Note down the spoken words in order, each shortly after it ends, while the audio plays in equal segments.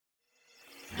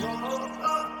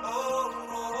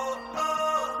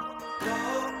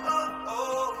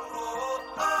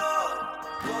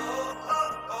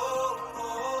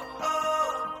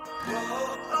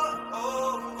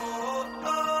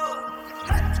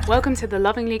Welcome to the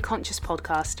Lovingly Conscious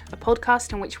podcast, a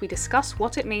podcast in which we discuss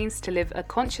what it means to live a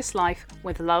conscious life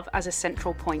with love as a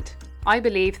central point. I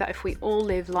believe that if we all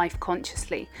live life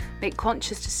consciously, make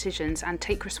conscious decisions and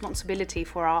take responsibility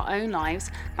for our own lives,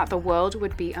 that the world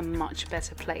would be a much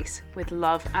better place, with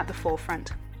love at the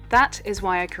forefront. That is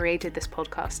why I created this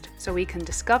podcast, so we can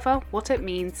discover what it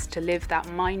means to live that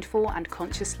mindful and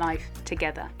conscious life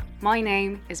together. My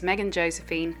name is Megan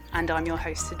Josephine, and I'm your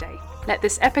host today. Let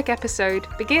this epic episode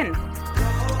begin.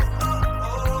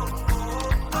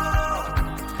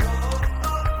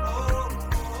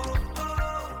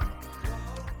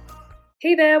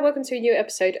 Hey there, welcome to a new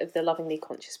episode of the Lovingly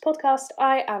Conscious podcast.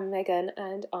 I am Megan,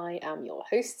 and I am your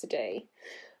host today.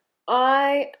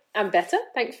 I am better,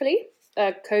 thankfully.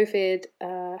 COVID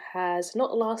has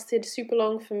not lasted super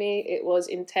long for me. It was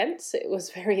intense. It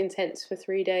was very intense for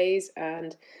 3 days,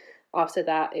 and after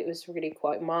that, it was really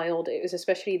quite mild. It was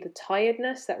especially the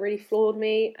tiredness that really floored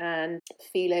me and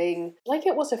feeling like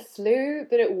it was a flu,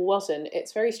 but it wasn't.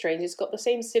 It's very strange. It's got the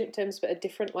same symptoms, but a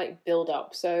different build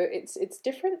up. So it's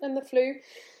different than the flu.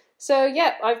 So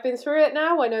yeah, I've been through it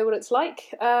now. I know what it's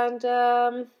like, and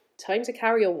time to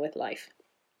carry on with life.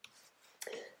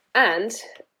 And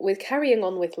with carrying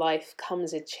on with life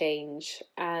comes a change,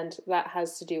 and that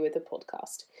has to do with the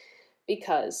podcast.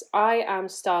 Because I am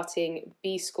starting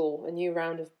B School, a new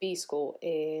round of B School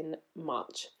in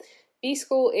March. B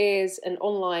School is an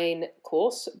online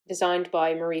course designed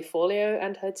by Marie Forleo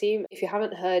and her team. If you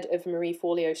haven't heard of Marie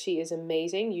Forleo, she is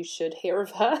amazing. You should hear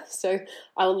of her. So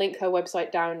I'll link her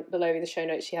website down below in the show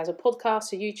notes. She has a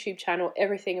podcast, a YouTube channel,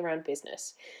 everything around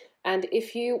business. And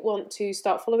if you want to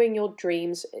start following your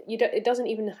dreams, it doesn't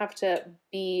even have to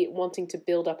be wanting to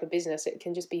build up a business. It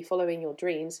can just be following your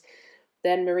dreams.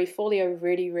 Then Marie Forleo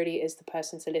really is the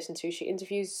person to listen to. She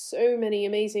interviews so many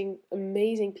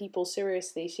amazing people,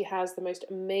 seriously. She has the most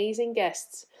amazing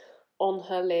guests on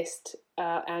her list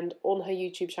and on her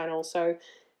YouTube channel. So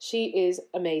she is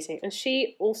amazing. And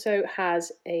she also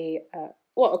has a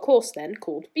course then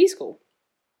called B School.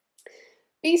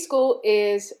 B School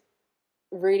is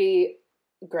really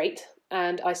great,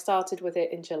 and I started with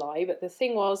it in July. But the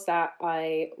thing was that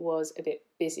I was a bit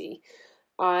busy.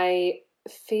 I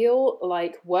feel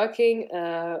like working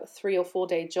a 3 or 4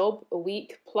 day job a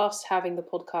week, plus having the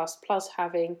podcast, plus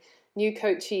having new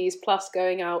coachees, plus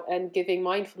going out and giving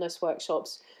mindfulness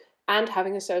workshops, and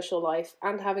having a social life,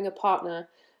 and having a partner,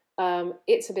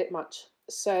 it's a bit much.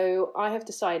 So I have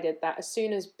decided that as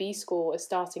soon as B School is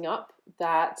starting up,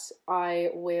 that I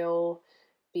will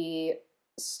be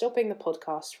stopping the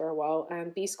podcast for a while,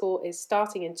 and B School is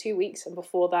starting in 2 weeks, and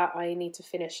before that I need to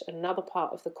finish another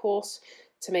part of the course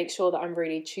to make sure that I'm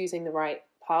really choosing the right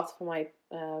path for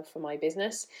my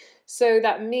business. So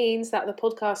that means that the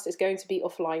podcast is going to be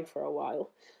offline for a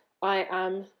while. I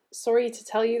am sorry to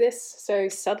tell you this so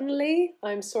suddenly.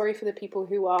 I'm sorry for the people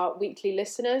who are weekly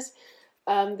listeners.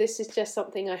 This is just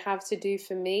something I have to do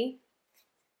for me.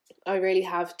 I really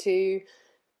have to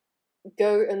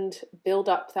go and build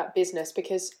up that business,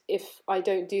 because if I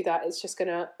don't do that, it's just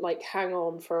gonna hang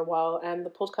on for a while, and the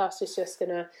podcast is just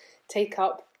gonna take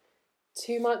up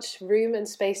too much room and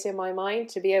space in my mind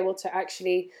to be able to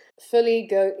actually fully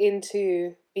go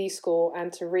into B School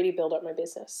and to really build up my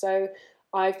business. So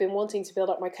I've been wanting to build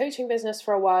up my coaching business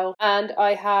for a while, and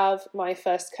I have my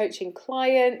first coaching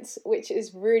client, which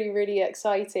is really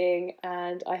exciting,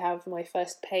 and I have my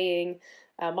first paying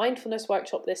mindfulness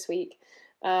workshop this week.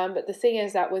 But the thing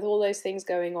is that with all those things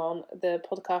going on, the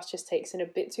podcast just takes in a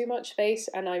bit too much space,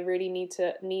 and I really need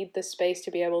the space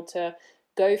to be able to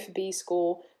go for B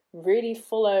School, really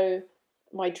follow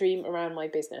my dream around my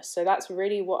business. So that's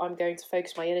really what I'm going to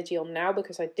focus my energy on now,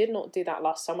 because I did not do that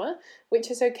last summer,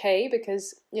 which is okay,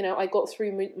 because I got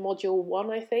through module 1,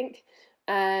 I think,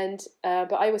 and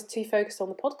but I was too focused on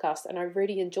the podcast, and I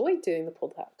really enjoyed doing the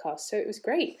podcast, so it was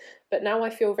great. But now I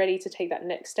feel ready to take that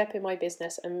next step in my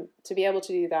business, and to be able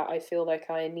to do that, I feel like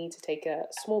I need to take a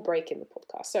small break in the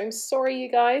podcast. So I'm sorry, you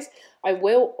guys. I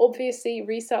will obviously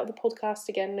restart the podcast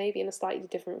again, maybe in a slightly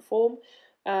different form,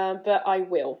 but I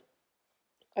will.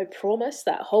 I promise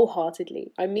that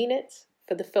wholeheartedly. I mean it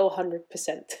for the full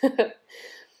 100%.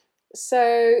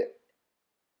 So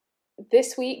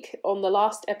this week, on the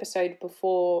last episode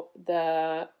before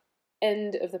the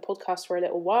end of the podcast for a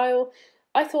little while,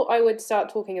 I thought I would start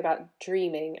talking about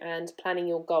dreaming and planning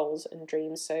your goals and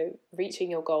dreams, so reaching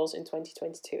your goals in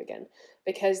 2022 again,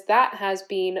 because that has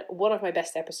been one of my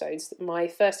best episodes. My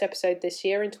first episode this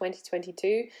year in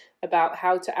 2022 about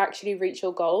how to actually reach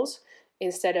your goals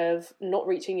instead of not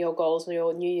reaching your goals or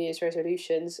your New Year's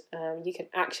resolutions, you can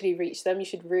actually reach them. You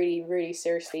should really, really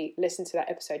seriously listen to that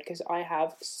episode, because I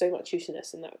have so much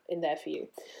usefulness in there for you.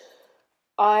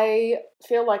 I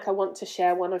feel like I want to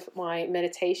share one of my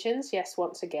meditations, yes,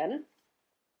 once again,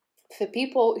 for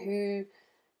people who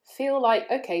feel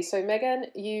like, okay, so Megan,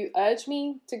 you urge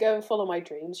me to go and follow my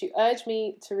dreams, you urge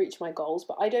me to reach my goals,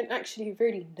 but I don't actually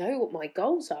really know what my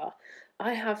goals are.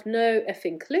 I have no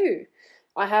effing clue.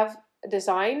 I have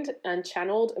designed and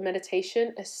channeled a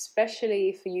meditation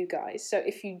especially for you guys. So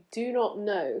if you do not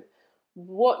know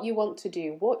what you want to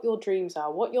do, what your dreams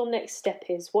are, what your next step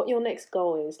is, what your next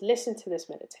goal is, listen to this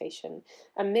meditation,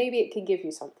 and maybe it can give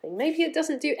you something. Maybe it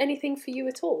doesn't do anything for you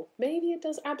at all. Maybe it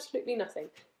does absolutely nothing.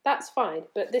 That's fine,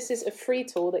 but this is a free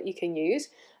tool that you can use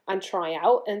and try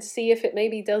out and see if it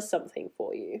maybe does something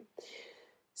for you.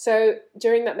 So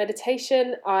during that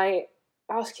meditation, I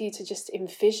ask you to just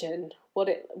envision what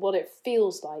it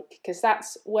feels like, because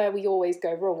that's where we always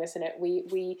go wrong, isn't it?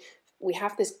 We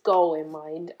have this goal in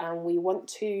mind and we want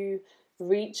to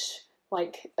reach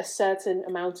like a certain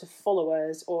amount of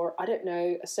followers, or I don't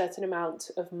know, a certain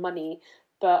amount of money,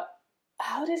 but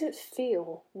how does it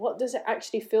feel? What does it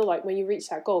actually feel like when you reach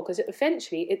that goal? Because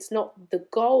eventually it's not the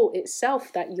goal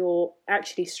itself that you're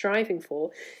actually striving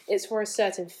for, it's for a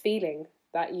certain feeling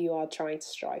that you are trying to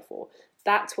strive for.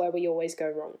 That's where we always go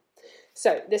wrong.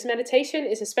 So this meditation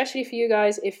is especially for you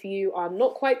guys if you are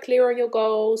not quite clear on your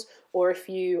goals, or if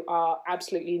you are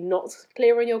absolutely not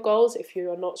clear on your goals, if you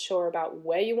are not sure about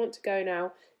where you want to go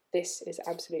now. This is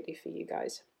absolutely for you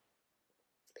guys.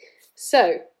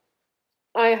 So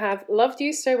I have loved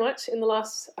you so much in the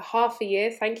last half a year.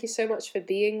 Thank you so much for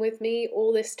being with me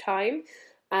all this time,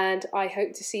 and I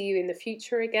hope to see you in the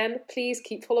future again. Please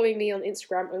keep following me on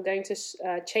Instagram. I'm going to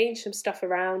change some stuff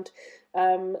around.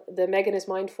 The Megan is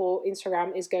Mindful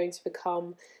Instagram is going to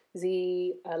become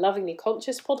the Lovingly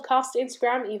Conscious podcast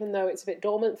Instagram, even though it's a bit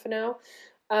dormant for now.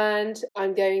 And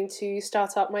I'm going to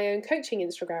start up my own coaching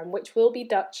Instagram, which will be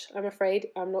Dutch, I'm afraid.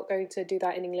 I'm not going to do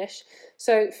that in English.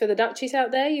 So for the Dutchies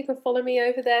out there, you can follow me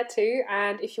over there too.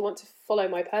 And if you want to follow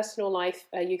my personal life,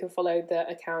 you can follow the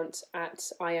account at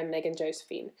I am Megan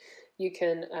Josephine. You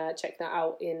can check that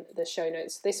out in the show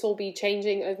notes. This will be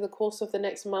changing over the course of the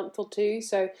next month or two,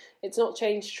 so it's not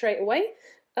changed straight away.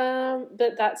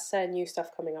 But that's new stuff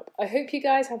coming up. I hope you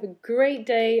guys have a great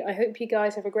day. I hope you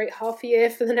guys have a great half a year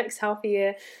for the next half a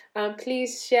year.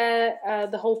 Please share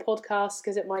the whole podcast,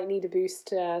 because it might need a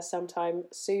boost sometime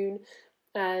soon.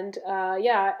 And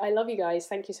yeah, I love you guys.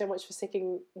 Thank you so much for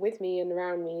sticking with me and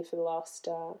around me for the last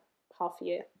half a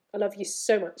year. I love you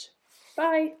so much.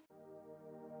 Bye.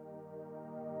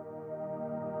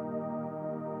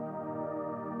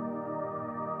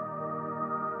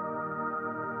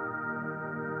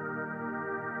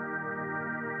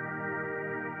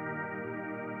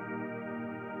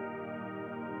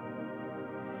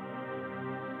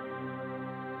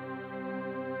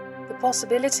 The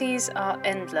possibilities are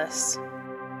endless.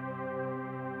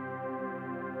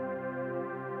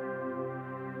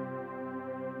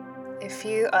 If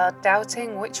you are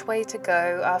doubting which way to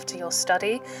go after your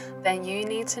study, then you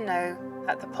need to know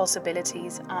that the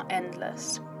possibilities are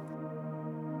endless.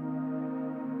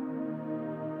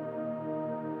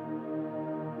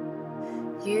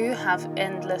 You have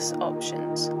endless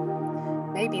options.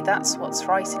 Maybe that's what's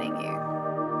frightening you.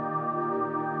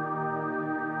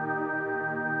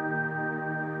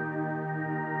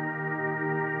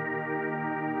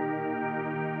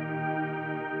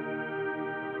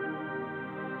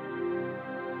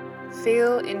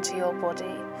 Feel into your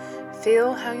body.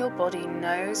 Feel how your body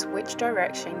knows which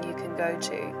direction you can go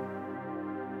to.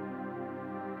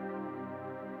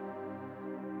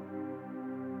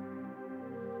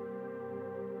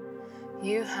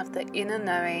 You have the inner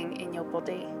knowing in your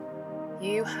body.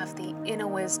 You have the inner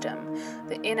wisdom,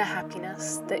 the inner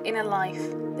happiness, the inner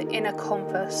life, the inner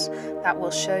compass that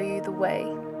will show you the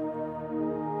way.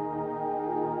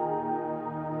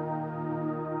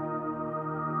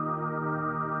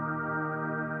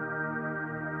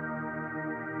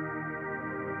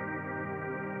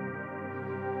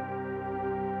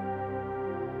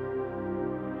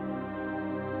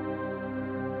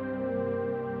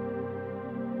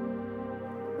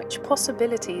 Which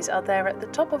possibilities are there at the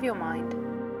top of your mind?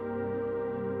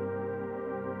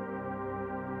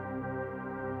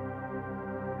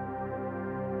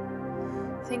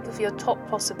 Think of your top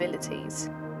possibilities.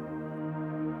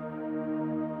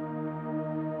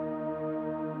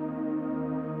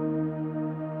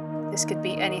 This could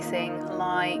be anything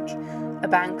like a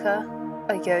banker,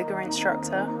 a yoga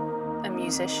instructor, a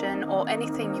musician, or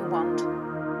anything you want.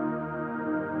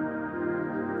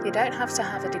 You don't have to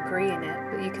have a degree in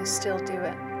it, but you can still do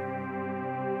it.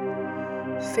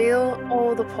 Feel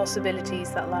all the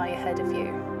possibilities that lie ahead of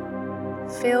you.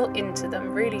 Feel into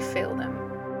them, really feel them.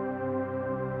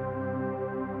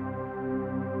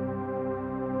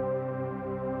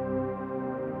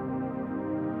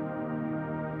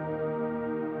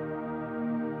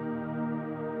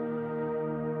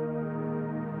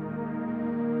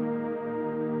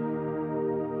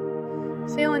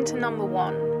 Feel into number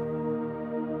 1.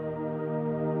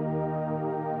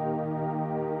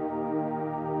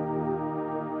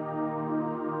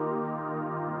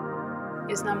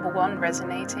 Is number 1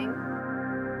 resonating?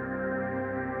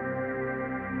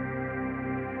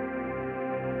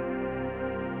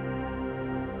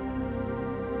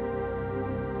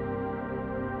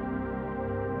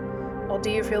 Or do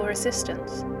you feel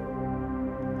resistance?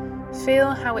 Feel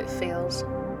how it feels.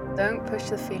 Don't push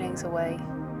the feelings away.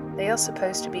 They are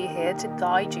supposed to be here to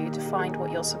guide you to find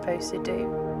what you're supposed to do.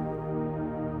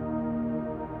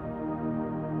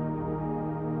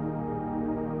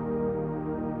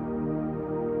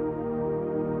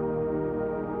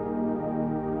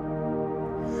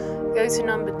 Go to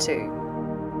number 2.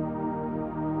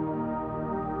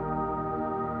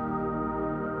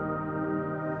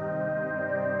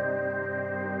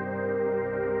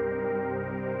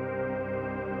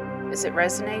 Is it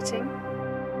resonating?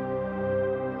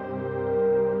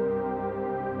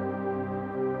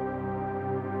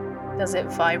 Does it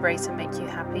vibrate and make you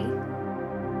happy?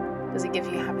 Does it give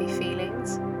you happy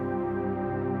feelings?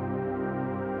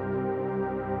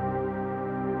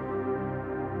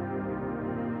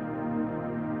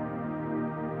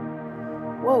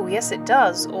 Whoa, yes it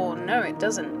does, or no it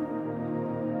doesn't.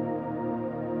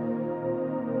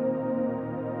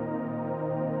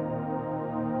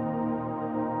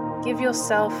 Give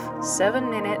yourself 7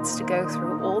 minutes to go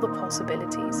through all the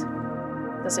possibilities.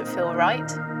 Does it feel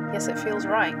right? Yes, it feels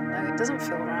right. No, it doesn't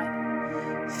feel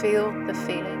right. Feel the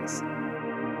feelings.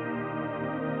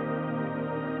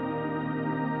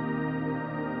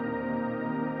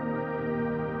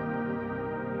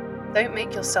 Don't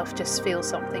make yourself just feel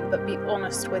something, but be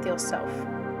honest with yourself.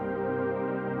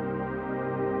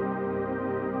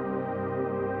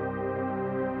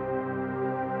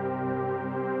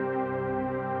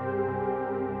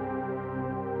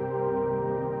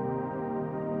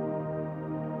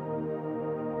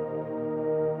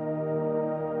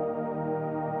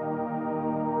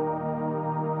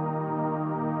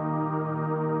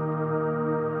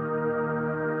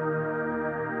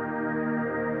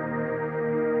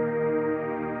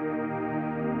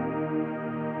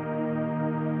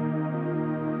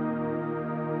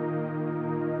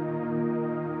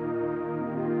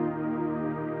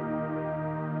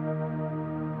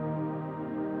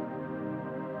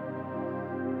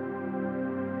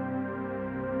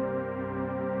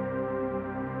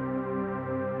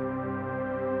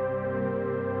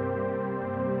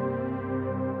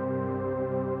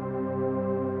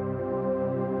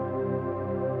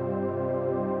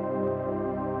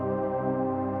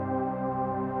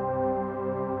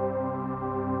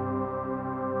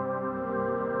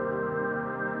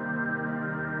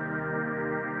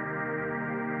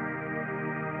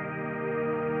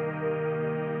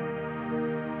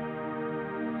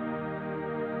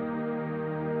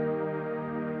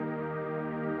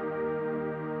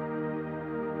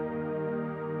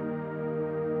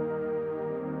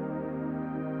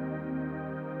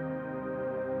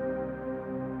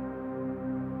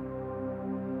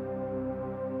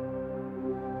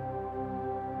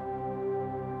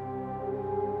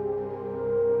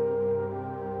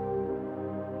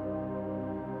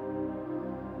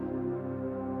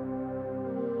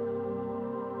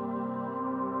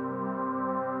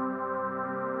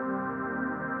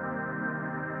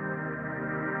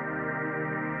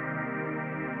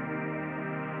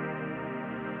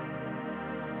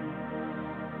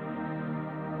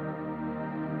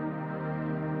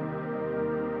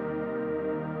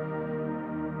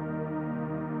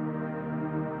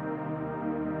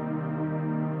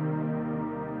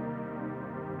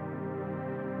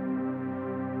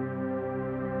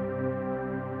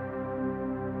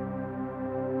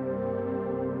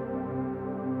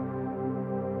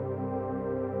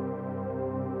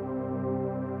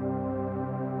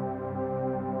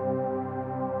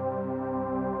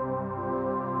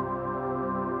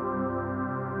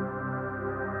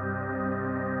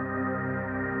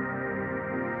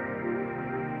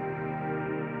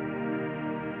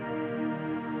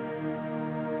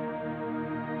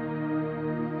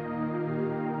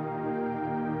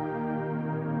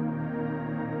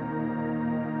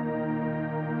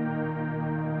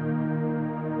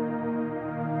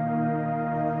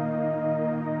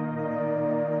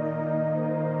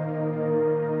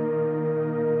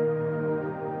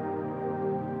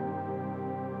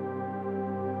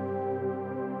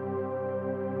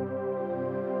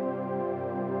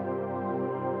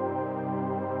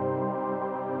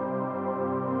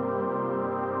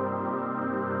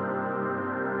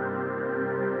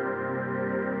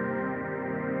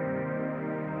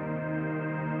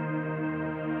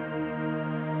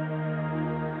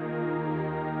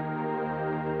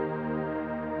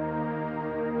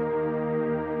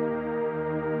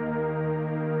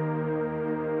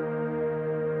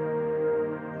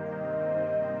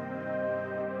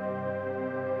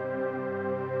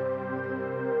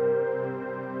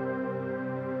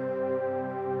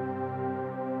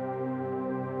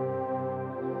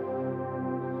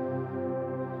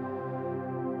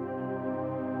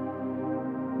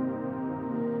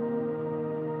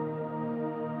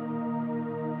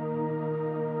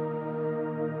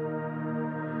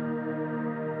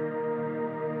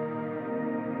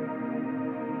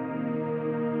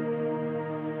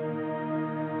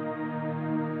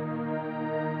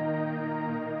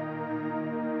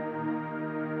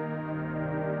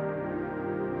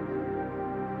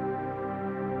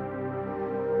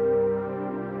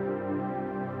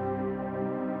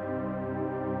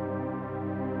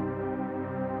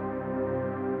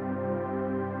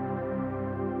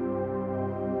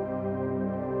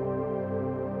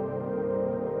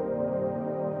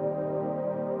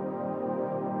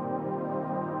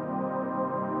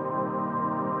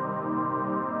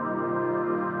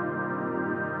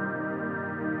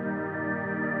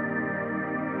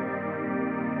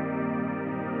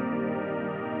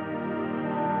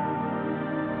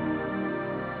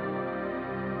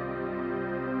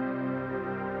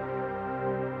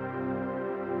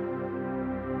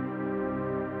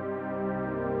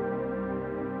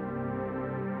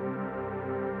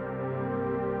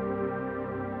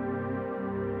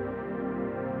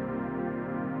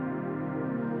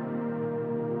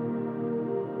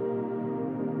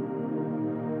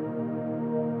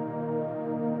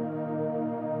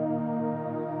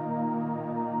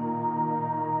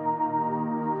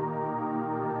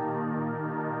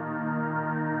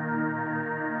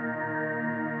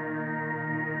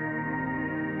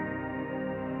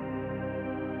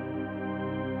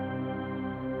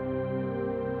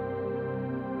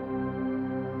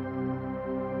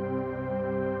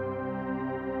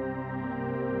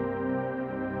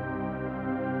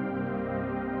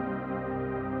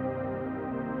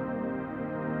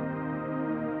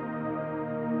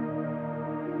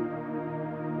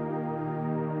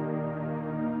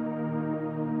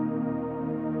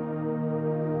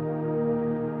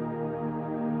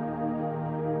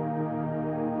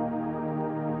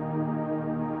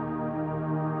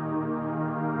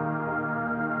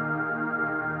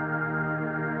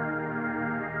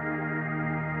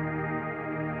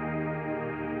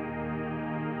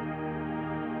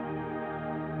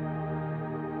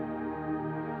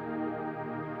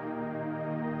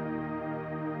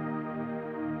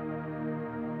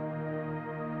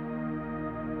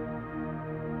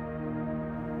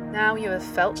 Now you have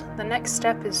felt, the next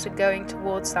step is to going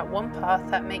towards that one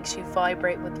path that makes you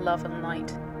vibrate with love and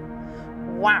light.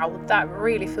 Wow, that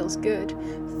really feels good.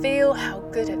 Feel how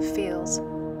good it feels.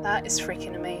 That is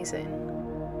freaking amazing.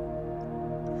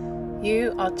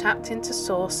 You are tapped into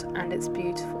Source and it's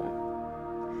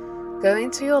beautiful. Go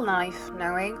into your life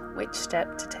knowing which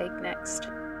step to take next.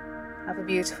 Have a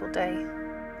beautiful day.